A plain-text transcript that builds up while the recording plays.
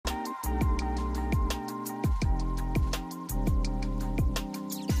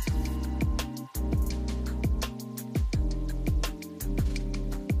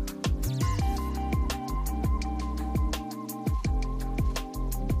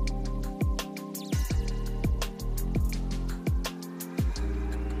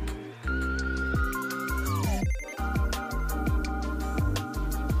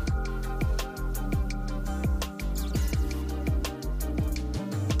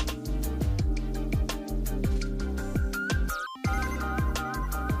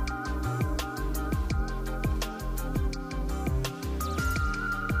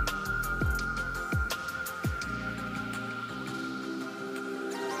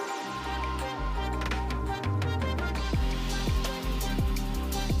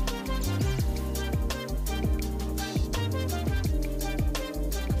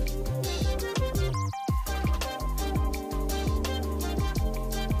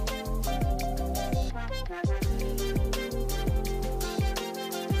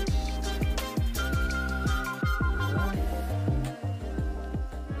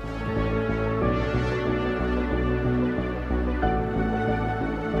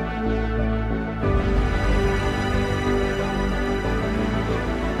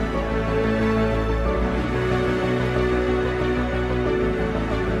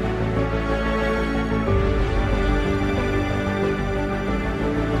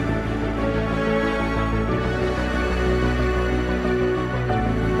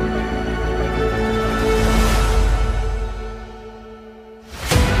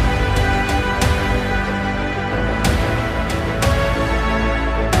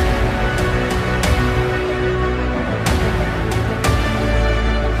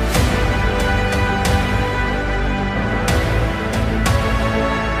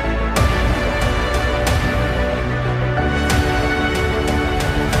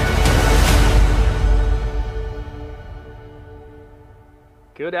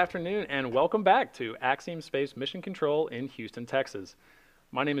Good afternoon and welcome back to Axiom Space Mission Control in Houston, Texas.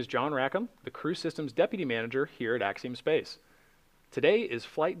 My name is John Rackham, the Crew Systems Deputy Manager here at Axiom Space. Today is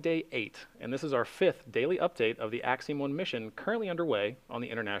Flight Day 8, and this is our 5th daily update of the Axiom-1 mission currently underway on the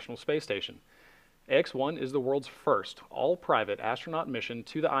International Space Station. Ax-1 is the world's first all-private astronaut mission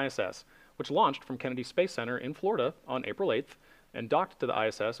to the ISS, which launched from Kennedy Space Center in Florida on April 8th and docked to the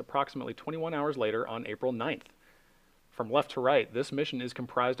ISS approximately 21 hours later on April 9th. From left to right, this mission is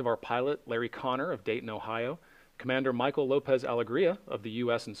comprised of our pilot, Larry Connor of Dayton, Ohio, Commander Michael Lopez Alegria of the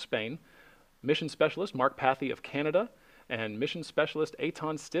U.S. and Spain, Mission Specialist Mark Pathy of Canada, and Mission Specialist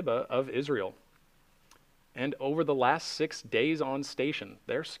Eitan Stiba of Israel. And over the last 6 days on station,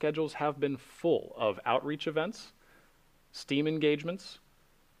 their schedules have been full of outreach events, STEAM engagements,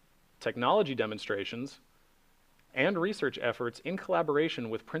 technology demonstrations, and research efforts in collaboration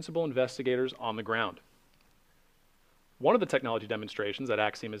with principal investigators on the ground. One of the technology demonstrations that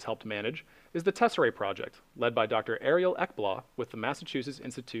Axiom has helped manage is the Tesserae project, led by Dr. Ariel Ekblah with the Massachusetts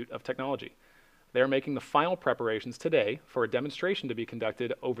Institute of Technology. They are making the final preparations today for a demonstration to be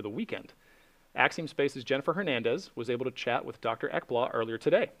conducted over the weekend. Axiom Space's Jennifer Hernandez was able to chat with Dr. Ekblah earlier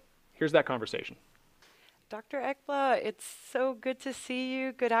today. Here's that conversation. Dr. Ekblah, it's so good to see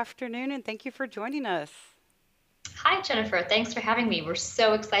you. Good afternoon, and thank you for joining us. Hi, Jennifer. Thanks for having me. We're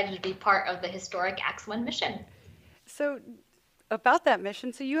so excited to be part of the historic Ax-1 mission. So about that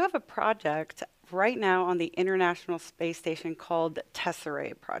mission, so you have a project right now on the International Space Station called the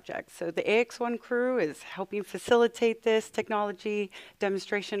Tesserae project. So the Ax-1 crew is helping facilitate this technology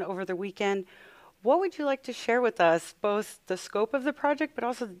demonstration over the weekend. What would you like to share with us, both the scope of the project, but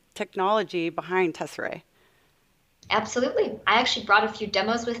also the technology behind Tesserae? Absolutely. I actually brought a few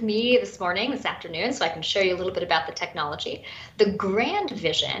demos with me this afternoon, so I can show you a little bit about the technology. The grand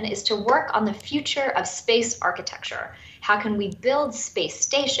vision is to work on the future of space architecture. How can we build space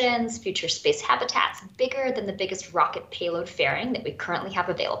stations, future space habitats bigger than the biggest rocket payload fairing that we currently have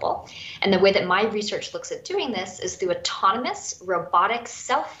available? And the way that my research looks at doing this is through autonomous robotic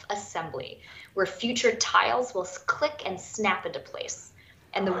self-assembly, where future tiles will click and snap into place.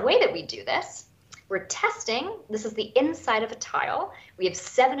 And the way that we do this, we're testing, this is the inside of a tile. We have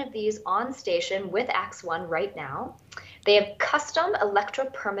 7 of these on station with Ax-1 right now. They have custom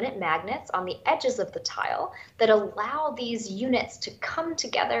electropermanent magnets on the edges of the tile that allow these units to come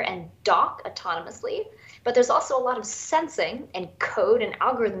together and dock autonomously. But there's also a lot of sensing and code and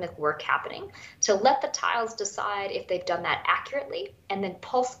algorithmic work happening to let the tiles decide if they've done that accurately and then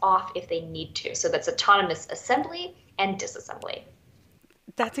pulse off if they need to. So that's autonomous assembly and disassembly.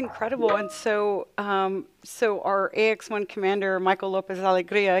 That's incredible. And so our Ax-1 commander, Michael Lopez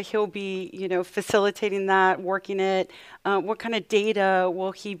Alegria, he'll be, facilitating that, working it. What kind of data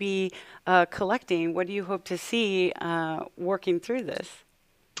will he be collecting? What do you hope to see working through this?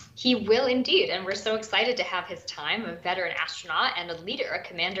 He will indeed, and we're so excited to have his time, a veteran astronaut and a leader, a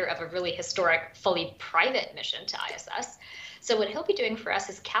commander of a really historic, fully private mission to ISS. So what he'll be doing for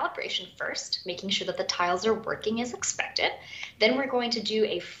us is calibration first, making sure that the tiles are working as expected. Then we're going to do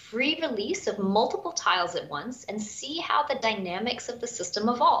a free release of multiple tiles at once and see how the dynamics of the system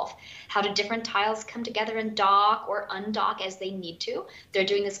evolve. How do different tiles come together and dock or undock as they need to? They're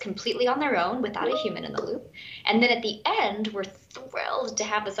doing this completely on their own without a human in the loop. And then at the end, we're thrilled to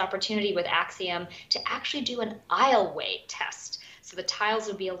have this opportunity with Axiom to actually do an aisleway test. So the tiles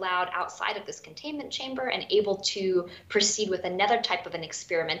will be allowed outside of this containment chamber and able to proceed with another type of an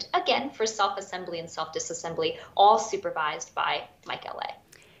experiment, again, for self-assembly and self-disassembly, all supervised by Mike LA.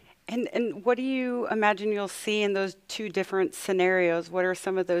 And what do you imagine you'll see in those 2 different scenarios? What are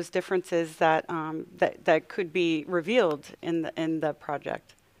some of those differences that that could be revealed in the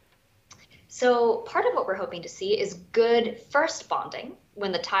project? So part of what we're hoping to see is good first bonding,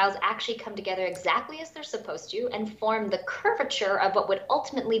 when the tiles actually come together exactly as they're supposed to and form the curvature of what would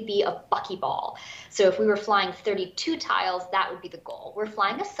ultimately be a buckyball. So if we were flying 32 tiles, that would be the goal. We're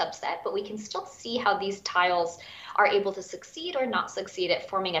flying a subset, but we can still see how these tiles are able to succeed or not succeed at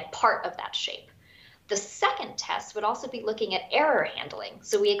forming a part of that shape. The second test would also be looking at error handling.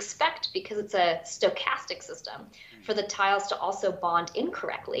 So we expect, because it's a stochastic system, for the tiles to also bond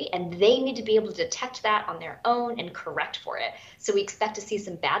incorrectly, and they need to be able to detect that on their own and correct for it. So we expect to see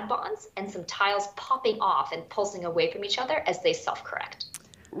some bad bonds and some tiles popping off and pulsing away from each other as they self-correct.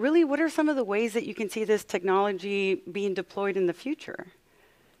 Really, what are some of the ways that you can see this technology being deployed in the future?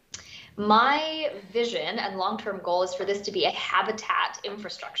 My vision and long-term goal is for this to be a habitat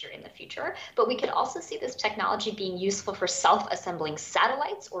infrastructure in the future, but we could also see this technology being useful for self-assembling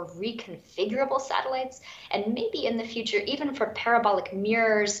satellites or reconfigurable satellites, and maybe in the future even for parabolic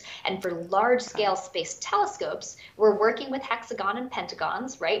mirrors and for large-scale space telescopes. We're working with hexagon and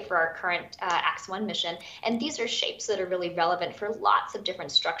pentagons, right, for our current Ax-1 mission, and these are shapes that are really relevant for lots of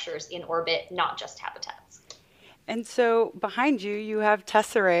different structures in orbit, not just habitats. And so behind you, you have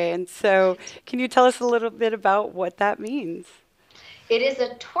tesserae. And so can you tell us a little bit about what that means? It is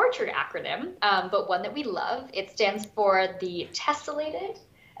a tortured acronym, but one that we love. It stands for the Tessellated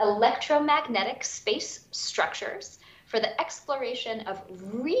Electromagnetic Space Structures for the Exploration of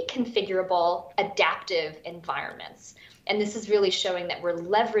Reconfigurable Adaptive Environments. And this is really showing that we're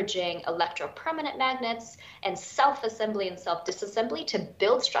leveraging electropermanent magnets and self-assembly and self-disassembly to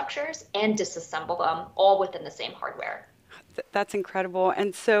build structures and disassemble them all within the same hardware. That's incredible.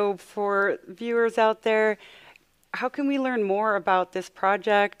 And so for viewers out there, how can we learn more about this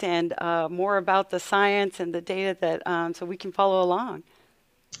project and more about the science and the data that so we can follow along?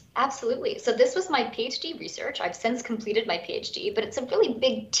 Absolutely. So this was my PhD research. I've since completed my PhD, but it's a really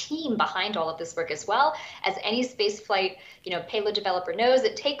big team behind all of this work as well. As any spaceflight, payload developer knows,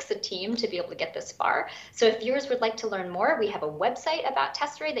 it takes a team to be able to get this far. So if viewers would like to learn more, we have a website about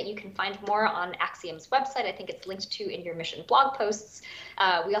tesserae that you can find more on Axiom's website. I think it's linked to in your mission blog posts.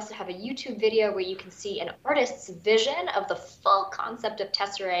 We also have a YouTube video where you can see an artist's vision of the full concept of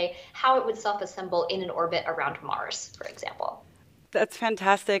tesserae, how it would self-assemble in an orbit around Mars, for example. That's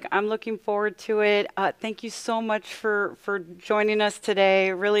fantastic. I'm looking forward to it. Thank you so much for joining us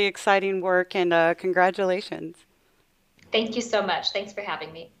today. Really exciting work, and congratulations. Thank you so much. Thanks for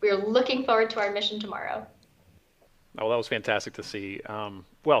having me. We're looking forward to our mission tomorrow. Oh, that was fantastic to see.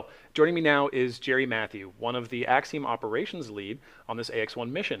 Well, joining me now is Jerry Matthew, one of the Axiom operations lead on this AX-1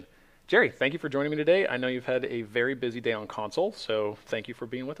 mission. Jerry, thank you for joining me today. I know you've had a very busy day on console, so thank you for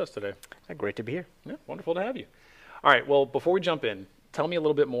being with us today. Great to be here. Yeah, wonderful to have you. All right, well, before we jump in, tell me a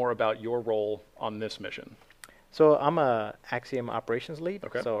little bit more about your role on this mission. So I'm a Axiom operations lead,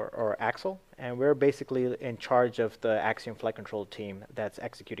 Okay. or Axel, and we're basically in charge of the Axiom flight control team that's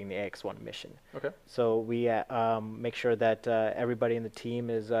executing the AX-1 mission. Okay. So we make sure that everybody in the team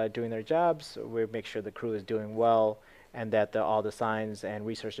is doing their jobs. We make sure the crew is doing well, and that all the science and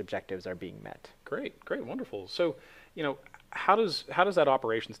research objectives are being met. Great, wonderful. So, how does that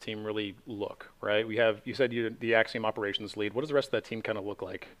operations team really look, right? You said you're the Axiom operations lead. What does the rest of that team kind of look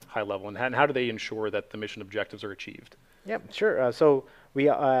like, high level, and how do they ensure that the mission objectives are achieved? Yep, sure. So we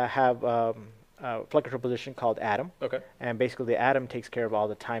have a flight control position called Atom. Okay. And basically, the Atom takes care of all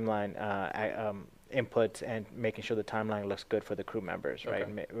the timeline inputs and making sure the timeline looks good for the crew members, right?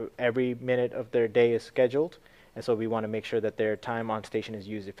 Okay. Every minute of their day is scheduled, and so we want to make sure that their time on station is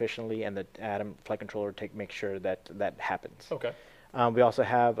used efficiently, and the Atom flight controller make sure that that happens. Okay. We also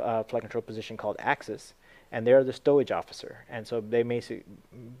have a flight control position called Axis, and they're the stowage officer, and so they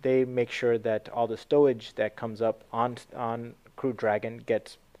make sure that all the stowage that comes up on Crew Dragon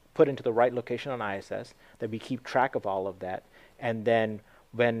gets put into the right location on ISS, that we keep track of all of that, and then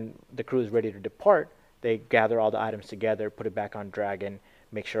when the crew is ready to depart, they gather all the items together, put it back on Dragon,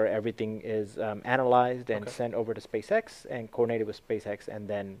 make sure everything is analyzed and sent over to SpaceX and coordinated with SpaceX, and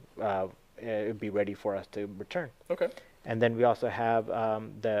then it would be ready for us to return. Okay. And then we also have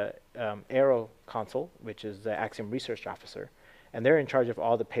the Aero Consul, which is the Axiom Research Officer, and they're in charge of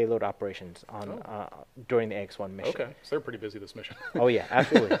all the payload operations on during the AX-1 mission. Okay, so they're pretty busy this mission. Oh yeah,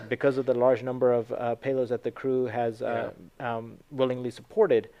 absolutely. Because of the large number of payloads that the crew has willingly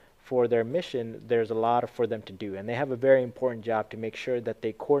supported for their mission, there's a lot for them to do, and they have a very important job to make sure that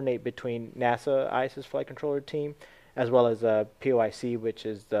they coordinate between NASA ISS Flight Controller team, as well as POIC, which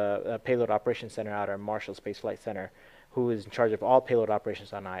is the Payload Operations Center out at Marshall Space Flight Center, who is in charge of all payload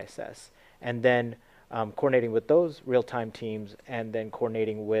operations on ISS, and then coordinating with those real-time teams, and then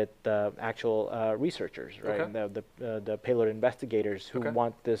coordinating with the actual researchers, right? Okay. The payload investigators who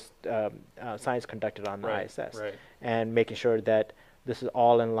want this science conducted on the ISS, right. and making sure that this is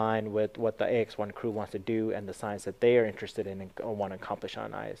all in line with what the AX-1 crew wants to do and the science that they are interested in and want to accomplish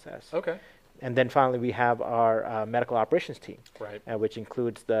on ISS. Okay. And then finally, we have our medical operations team, right. Which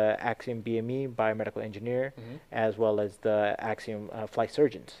includes the Axiom BME, biomedical engineer, as well as the Axiom flight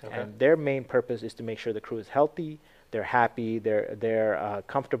surgeons. Okay. And their main purpose is to make sure the crew is healthy, they're happy, they're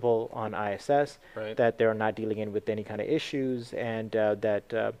comfortable on ISS, that they're not dealing in with any kind of issues, and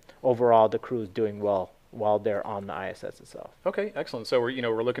that overall the crew is doing well while they're on the ISS itself. Okay, excellent. So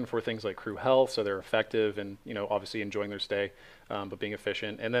we're looking for things like crew health, so they're effective and obviously enjoying their stay, but being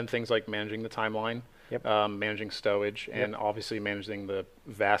efficient, and then things like managing the timeline, managing stowage, and obviously managing the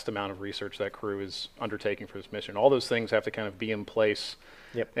vast amount of research that crew is undertaking for this mission. All those things have to kind of be in place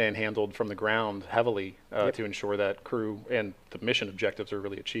and handled from the ground heavily to ensure that crew and the mission objectives are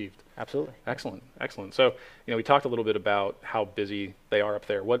really achieved. Absolutely. Excellent, excellent. So, we talked a little bit about how busy they are up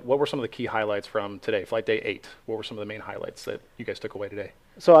there. What were some of the key highlights from today, Flight Day 8? What were some of the main highlights that you guys took away today?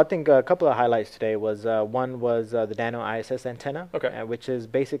 So I think a couple of highlights today was one was the Nano ISS antenna, which is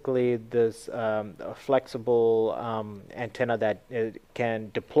basically this flexible antenna that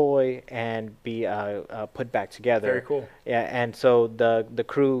can deploy and be put back together. Very cool. Yeah, and so the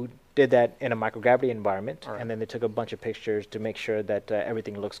crew did that in a microgravity environment, and then they took a bunch of pictures to make sure that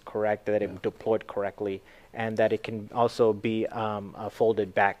everything looks correct, that it deployed correctly, and that it can also be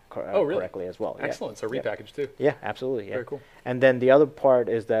folded back correctly as well. Excellent. So repackaged too. Yeah, absolutely. Yeah. Very cool. And then the other part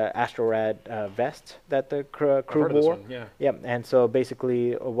is the AstroRad vest that the crew wore. Yeah. And so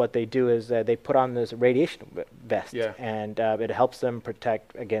basically what they do is they put on this radiation vest, and it helps them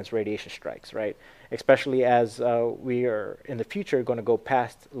protect against radiation strikes, right? Especially as we are in the future going to go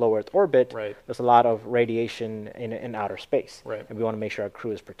past low Earth orbit, there's a lot of radiation in outer space, and we want to make sure our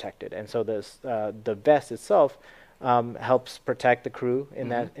crew is protected. And so this the vest itself helps protect the crew in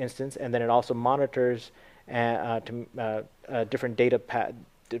that instance, and then it also monitors different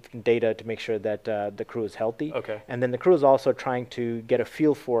data to make sure that the crew is healthy. And then the crew is also trying to get a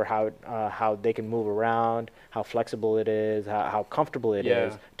feel for how they can move around, how flexible it is, how comfortable it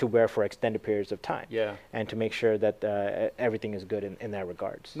is to wear for extended periods of time. And to make sure that everything is good in that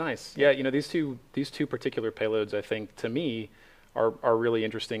regards. Nice. Yeah, these two particular payloads, I think, to me, are really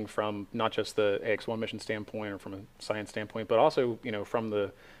interesting from not just the Ax-1 mission standpoint or from a science standpoint, but also from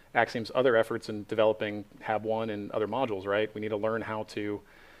the Axiom's other efforts in developing HAB1 and other modules, right? We need to learn how to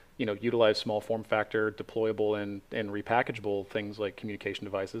utilize small form factor, deployable and repackageable things like communication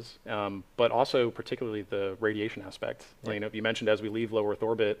devices, but also particularly the radiation aspect. You mentioned as we leave low Earth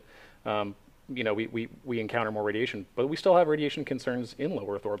orbit, we encounter more radiation, but we still have radiation concerns in low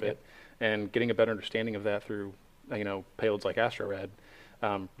Earth orbit, and getting a better understanding of that through payloads like AstroRad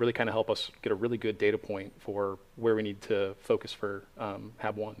really kind of help us get a really good data point for where we need to focus for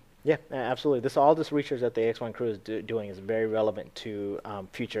HAB1. Yeah, absolutely. All this research that the Ax-1 crew is doing is very relevant to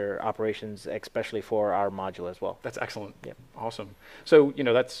future operations, especially for our module as well. That's excellent. Yeah, awesome. So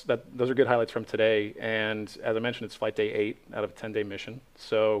those are good highlights from today. And as I mentioned, it's Flight Day 8 out of a 10-day mission.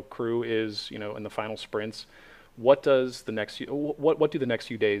 So crew is in the final sprints. What does the next what do the next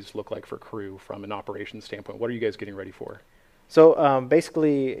few days look like for crew from an operations standpoint? What are you guys getting ready for? So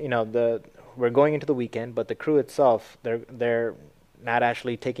basically, we're going into the weekend, but the crew itself, they're not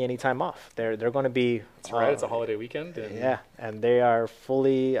actually taking any time off. They're going to be. That's right. It's a holiday weekend. And and they are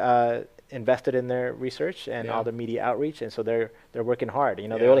fully invested in their research and all the media outreach, and so they're working hard. They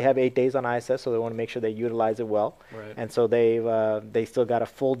only have 8 days on ISS, so they want to make sure they utilize it well. And so they still got a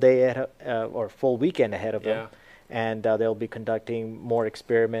full day or full weekend ahead of them. And they'll be conducting more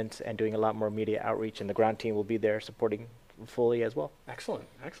experiments and doing a lot more media outreach, and the ground team will be there supporting fully as well. Excellent,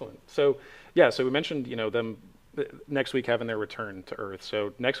 excellent. So so we mentioned them next week having their return to Earth.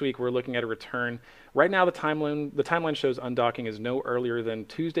 So next week we're looking at a return. Right now the timeline shows undocking is no earlier than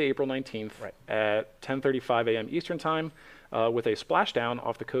Tuesday, April 19th at 10:35 a.m. Eastern time, with a splashdown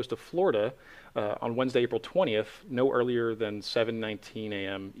off the coast of Florida on Wednesday, April 20th, no earlier than 7:19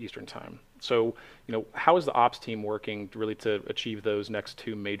 a.m. Eastern time. So, how is the ops team working really to achieve those next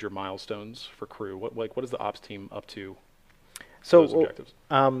two major milestones for crew? What is the ops team up to? So, those objectives?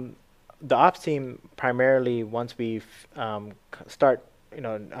 The ops team primarily, once we start,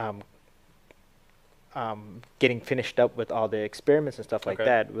 getting finished up with all the experiments and stuff like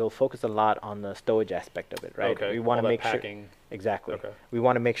that, we'll focus a lot on the stowage aspect of it, right? We want to make sure exactly. We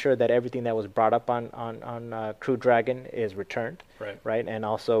want to make sure that everything that was brought up on Crew Dragon is returned, right? And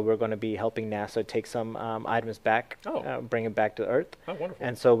also we're going to be helping NASA take some items back, bring it back to Earth. Oh, wonderful!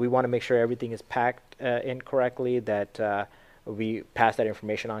 And so we want to make sure everything is packed in correctly. That we pass that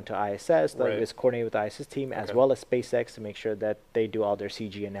information on to ISS, that is coordinated with the ISS team, as well as SpaceX, to make sure that they do all their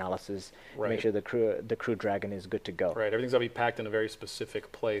CG analysis, make sure the Crew Dragon is good to go. Right, everything's got to be packed in a very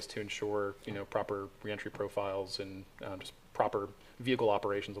specific place to ensure proper reentry profiles and just proper vehicle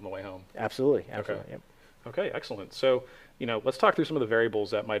operations on the way home. Absolutely, absolutely. Okay. Yep. Okay, excellent. So, let's talk through some of the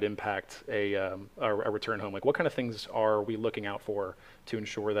variables that might impact a return home. Like, what kind of things are we looking out for to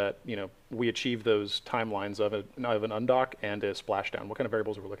ensure that we achieve those timelines of an undock and a splashdown? What kind of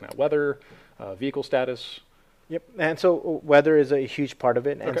variables are we looking at? Weather, vehicle status. Yep, and so weather is a huge part of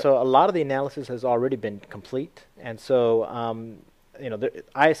it, and so a lot of the analysis has already been complete, and so the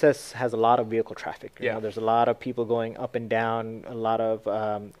ISS has a lot of vehicle traffic. There's a lot of people going up and down, a lot of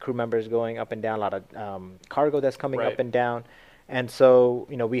crew members going up and down, a lot of cargo that's coming up and down. And so,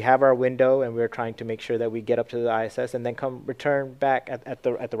 we have our window, and we're trying to make sure that we get up to the ISS and then return back at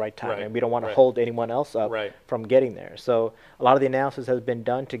the right time. Right. And we don't want to Right. hold anyone else up Right. from getting there. So a lot of the analysis has been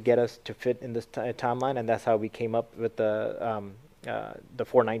done to get us to fit in this timeline, and that's how we came up with the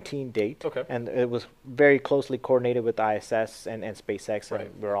 419 date. Okay. And it was very closely coordinated with ISS and SpaceX, Right.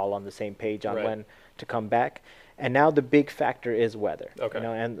 and we're all on the same page on Right. when to come back. And now the big factor is weather. Okay.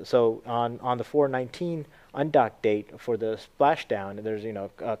 And so on the 419 undock date for the splashdown, there's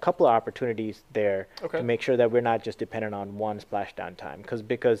a couple of opportunities there Okay. to make sure that we're not just dependent on one splashdown time,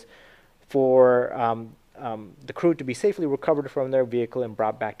 because for the crew to be safely recovered from their vehicle and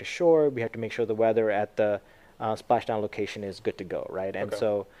brought back to shore, we have to make sure the weather at the splashdown location is good to go, right? And Okay.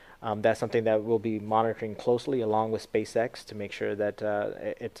 so that's something that we'll be monitoring closely along with SpaceX to make sure that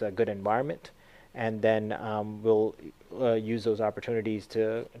it's a good environment, and then we'll use those opportunities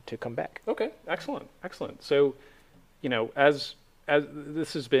to come back. Okay, excellent, excellent. So, as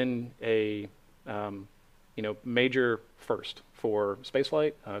this has been a major first for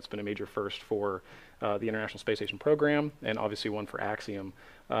spaceflight, it's been a major first for the International Space Station program, and obviously one for Axiom.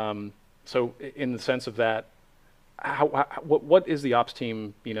 So, in the sense of that, what is the ops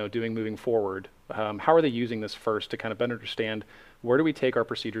team doing moving forward? How are they using this first to kind of better understand where do we take our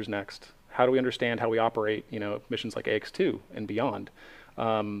procedures next? How do we understand how we operate missions like Ax-2 and beyond?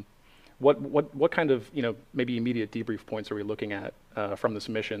 What kind of maybe immediate debrief points are we looking at from this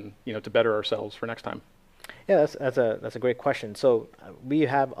mission to better ourselves for next time? Yeah, that's a great question. So we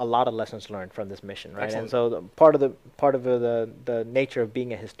have a lot of lessons learned from this mission, right? Excellent. And so part of the nature of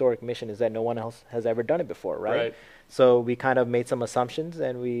being a historic mission is that no one else has ever done it before, right? Right. So we kind of made some assumptions,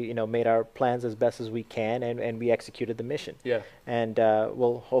 and we made our plans as best as we can, and we executed the mission. Yeah. And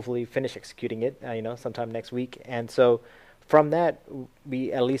we'll hopefully finish executing it, sometime next week. And so from that,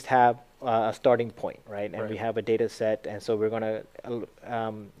 we at least have a starting point, right? And we have a data set, and so we're going to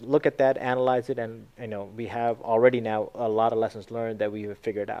look at that, analyze it, and we have already now a lot of lessons learned that we have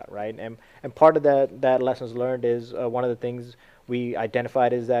figured out, right? And part of that lessons learned is one of the things we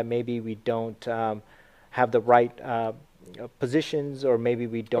identified is that maybe we don't have the right positions, or maybe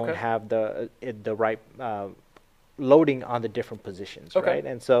we don't Okay. have the right loading on the different positions, Okay. right?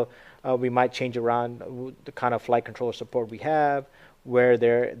 And so we might change around the kind of flight controller support we have, where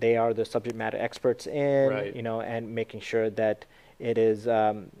they are the subject matter experts in, Right. and making sure that it is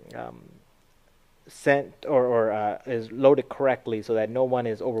sent or is loaded correctly, so that no one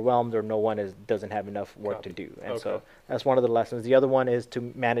is overwhelmed or no one doesn't have enough work Copy. to do. And Okay. so that's one of the lessons. The other one is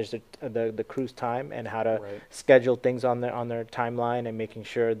to manage the crew's time and how to Right. schedule things on their timeline, and making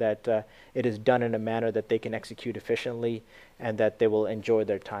sure that it is done in a manner that they can execute efficiently and that they will enjoy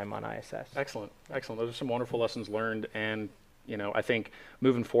their time on ISS. Excellent, excellent. Those are some wonderful lessons learned, and I think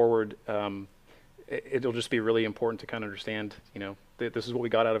moving forward, it'll just be really important to kind of understand, this is what we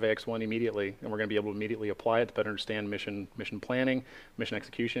got out of Ax-1 immediately, and we're going to be able to immediately apply it to better understand mission planning, mission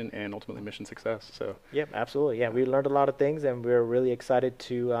execution, and ultimately mission success. So. Yep, absolutely. Yeah, we learned a lot of things, and we're really excited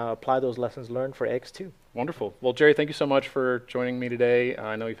to apply those lessons learned for Ax-2. Wonderful. Well, Jerry, thank you so much for joining me today.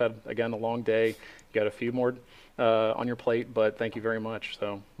 I know you've had, again, a long day. You got a few more on your plate, but thank you very much.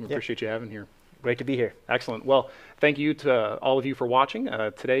 So we appreciate you having here. Great to be here. Excellent. Well, thank you to all of you for watching.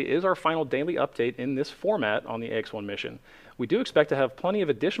 Today is our final daily update in this format on the Ax-1 mission. We do expect to have plenty of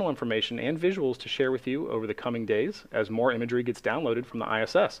additional information and visuals to share with you over the coming days as more imagery gets downloaded from the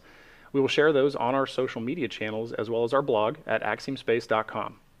ISS. We will share those on our social media channels as well as our blog at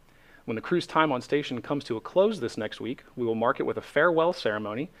axiomspace.com. When the crew's time on station comes to a close this next week, we will mark it with a farewell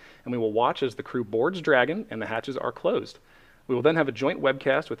ceremony, and we will watch as the crew boards Dragon and the hatches are closed. We will then have a joint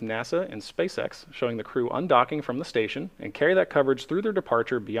webcast with NASA and SpaceX showing the crew undocking from the station and carry that coverage through their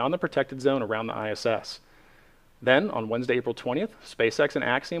departure beyond the protected zone around the ISS. Then, on Wednesday, April 20th, SpaceX and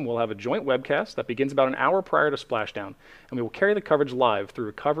Axiom will have a joint webcast that begins about an hour prior to splashdown, and we will carry the coverage live through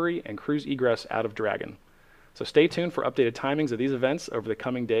recovery and cruise egress out of Dragon. So stay tuned for updated timings of these events over the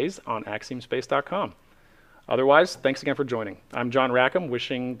coming days on axiomspace.com. Otherwise, thanks again for joining. I'm John Rackham,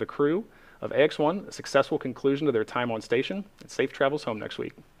 wishing the crew of Ax-1 a successful conclusion to their time on station and safe travels home next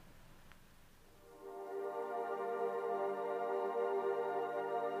week.